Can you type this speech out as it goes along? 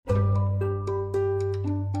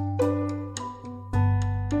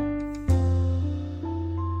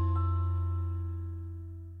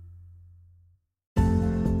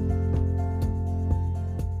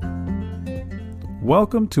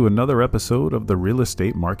Welcome to another episode of the Real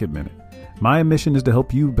Estate Market Minute. My mission is to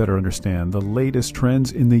help you better understand the latest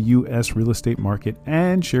trends in the U.S. real estate market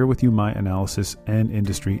and share with you my analysis and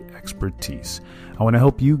industry expertise. I want to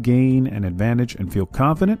help you gain an advantage and feel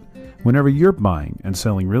confident whenever you're buying and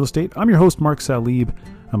selling real estate. I'm your host, Mark Salib.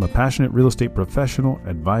 I'm a passionate real estate professional,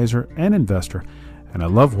 advisor, and investor, and I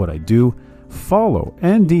love what I do. Follow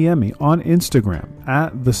and DM me on Instagram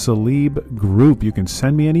at The Salib Group. You can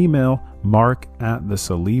send me an email,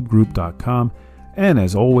 mark@thesalibgroup.com. And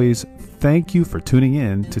as always, thank you for tuning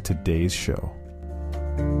in to today's show.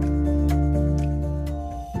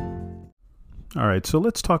 All right, so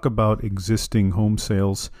let's talk about existing home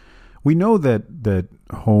sales. We know that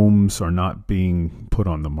homes are not being put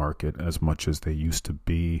on the market as much as they used to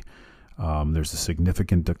be. There's a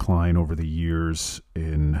significant decline over the years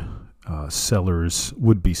in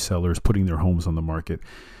would-be sellers putting their homes on the market.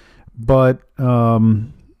 But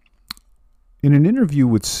in an interview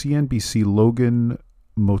with CNBC, Logan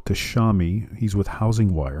Mohtashami, he's with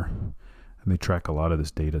Housing Wire, and they track a lot of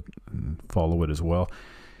this data and follow it as well.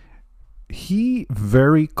 He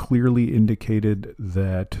very clearly indicated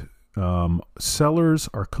that sellers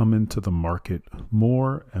are coming to the market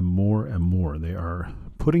more and more and more. They are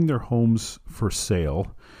putting their homes for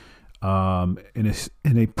sale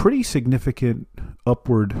in a pretty significant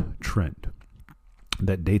upward trend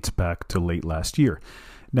that dates back to late last year.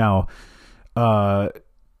 Now, that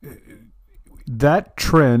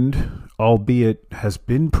trend, albeit has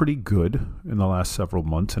been pretty good in the last several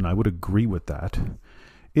months, and I would agree with that,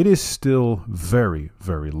 it is still very,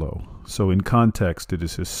 very low. So in context, it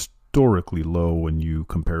is historically low when you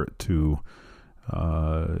compare it to,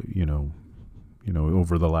 over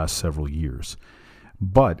the last several years.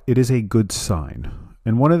 But it is a good sign.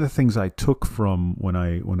 And one of the things I took from when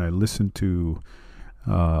I listened to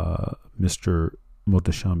Mr.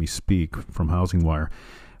 Mohtashami speak from Housing Wire,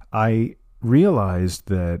 I realized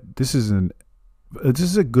that this is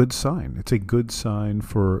a good sign. It's a good sign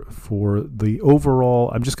for the overall,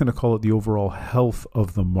 I'm just going to call it the overall health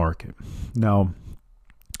of the market. Now,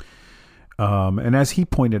 and as he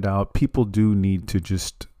pointed out, people do need to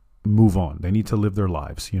just move on. They need to live their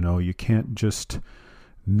lives. You can't just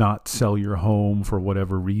not sell your home for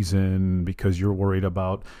whatever reason because you're worried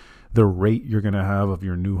about the rate you're going to have of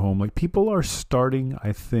your new home. Like, people are starting,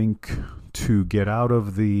 I think, to get out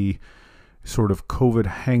of the sort of COVID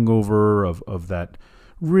hangover of that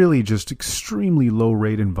really just extremely low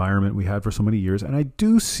rate environment we had for so many years. And I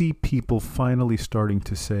do see people finally starting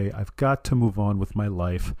to say, I've got to move on with my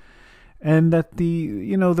life. And that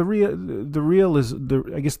the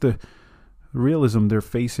realism they're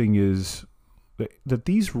facing is that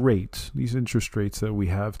these interest rates that we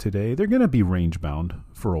have today, they're going to be range bound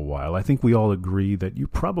for a while. I think we all agree that you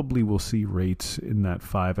probably will see rates in that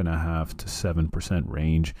 5.5% to 7%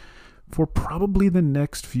 range for probably the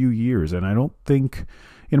next few years. And I don't think,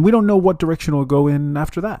 and we don't know what direction it'll go in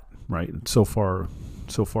after that, right? It's so far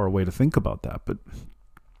away to think about that. But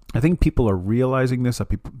I think people are realizing this,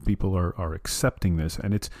 people are accepting this,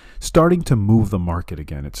 and it's starting to move the market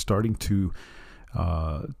again. It's starting to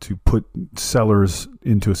put sellers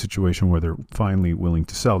into a situation where they're finally willing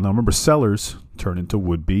to sell. Now, remember, sellers turn into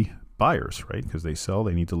would-be buyers, right? Because they sell,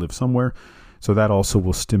 they need to live somewhere. So that also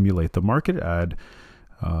will stimulate the market, add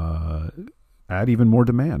even more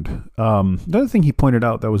demand. Another thing he pointed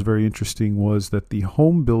out that was very interesting was that the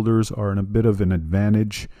home builders are in a bit of an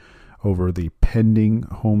advantage over the pending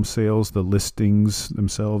home sales, the listings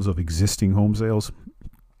themselves of existing home sales,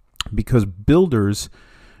 because builders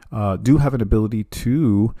do have an ability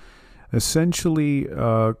to essentially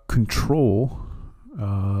control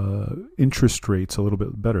interest rates a little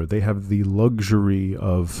bit better. They have the luxury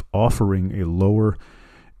of offering a lower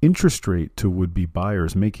interest rate to would-be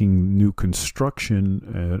buyers, making new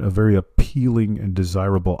construction a very appealing and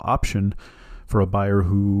desirable option for a buyer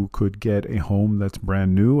who could get a home that's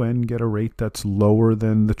brand new and get a rate that's lower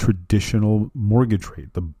than the traditional mortgage rate.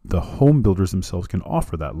 The home builders themselves can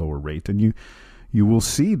offer that lower rate, and you will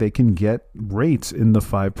see they can get rates in the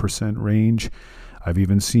 5% range. I've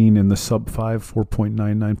even seen in the sub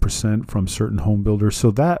 4.99% from certain home builders. So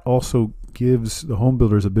that also gives the home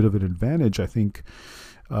builders a bit of an advantage, I think,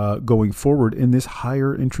 going forward in this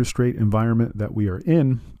higher interest rate environment that we are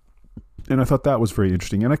in. And I thought that was very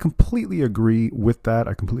interesting. And I completely agree with that.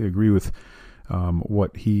 I completely agree with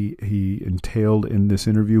what he entailed in this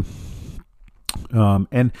interview.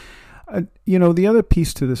 The other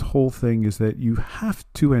piece to this whole thing is that you have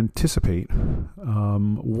to anticipate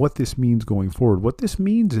what this means going forward. What this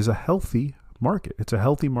means is a healthy market. It's a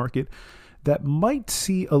healthy market that might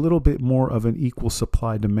see a little bit more of an equal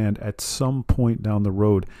supply demand at some point down the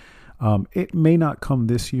road. It may not come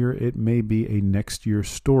this year. It may be a next year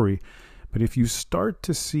story. But if you start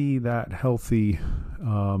to see that healthy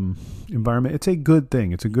environment, it's a good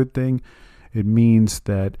thing. It's a good thing. It means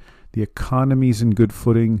that the economy's in good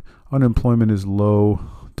footing, unemployment is low,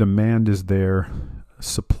 demand is there,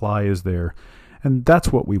 supply is there. And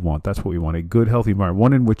that's what we want. That's what we want, a good, healthy environment,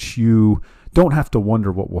 one in which you don't have to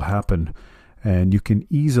wonder what will happen, and you can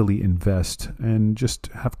easily invest and just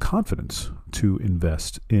have confidence to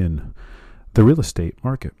invest in the real estate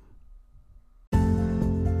market.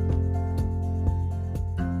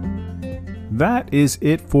 That is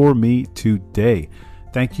it for me today.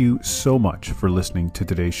 Thank you so much for listening to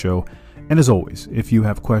today's show. And as always, if you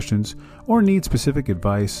have questions or need specific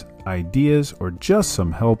advice, ideas, or just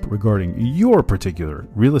some help regarding your particular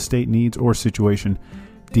real estate needs or situation,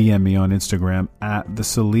 DM me on Instagram at The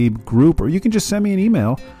Salib Group, or you can just send me an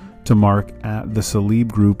email to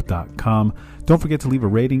mark@thesalibgroup.com. Don't forget to leave a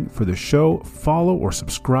rating for the show, follow or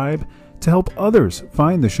subscribe to help others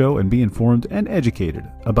find the show and be informed and educated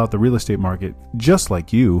about the real estate market just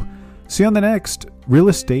like you. See you on the next Real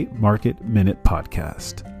Estate Market Minute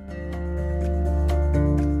podcast.